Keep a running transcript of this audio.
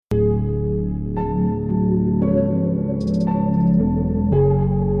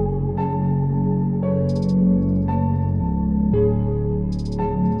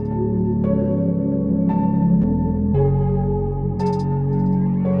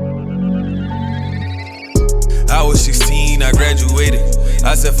16, I graduated.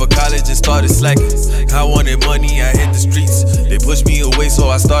 I set for college and started slacking. I wanted money, I hit the streets. They pushed me away, so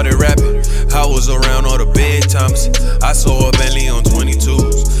I started rapping. I was around all the bedtimes. I saw a Bentley on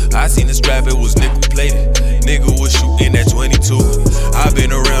 22s. I seen the strap, it was nickel plated. Nigga was shooting at 22. I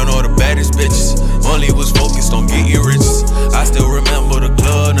been around all the baddest bitches. Only was focused on getting riches. I still remember the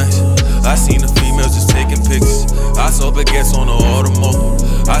club nights. I seen the females just taking pictures. I saw baguettes on the automobile.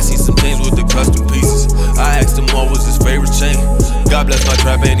 I seen some things with the custom pieces. I asked him what was his favorite chain. God bless my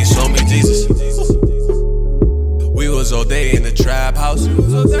trap and he showed me Jesus. We was all day in the trap house.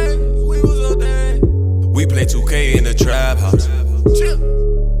 We played 2K in the trap house.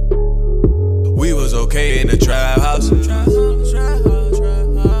 We was okay in the trap house.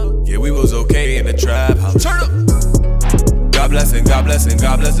 Yeah, we was okay in the trap house. Turn up. God bless and God bless and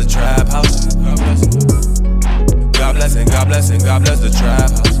God bless the trap house. God bless and God bless and God bless the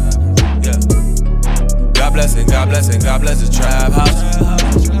trap house. Yeah. God bless and God bless and God bless the trap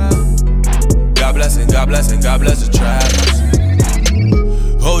house. God bless and God bless and God bless the trap house.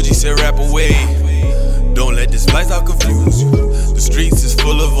 OG said rap away. Don't let this lifestyle confuse you. The streets is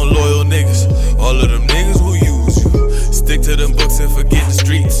full of unloyal niggas. All of them niggas will use you. Stick to them books and forget the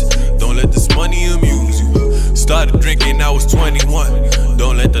streets. Don't let this money amuse you. Started drinking, I was 21.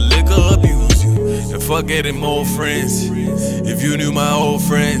 Don't let the liquor abuse you. And fuck getting old friends. If you knew my old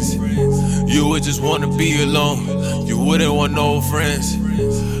friends, you would just wanna be alone. You wouldn't want no friends.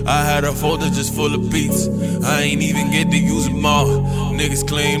 I had a folder just full of beats. I ain't even get to use them all. Niggas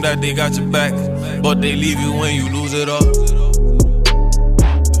claim that they got your back, but they leave you when you lose it all.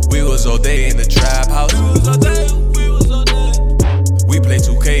 We was all day in the trap house. We played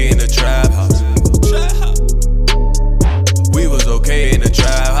 2K in the trap house. We was okay in the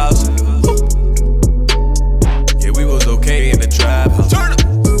trap house. Yeah, we was okay in the trap house.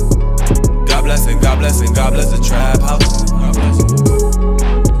 God bless and God bless and God bless the trap house.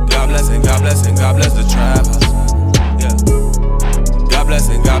 God bless and God bless and God bless the trap house. Yeah. God bless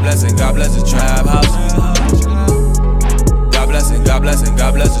and God bless and God bless the trap house. God bless and God bless and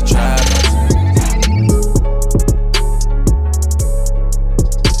God bless the trap house.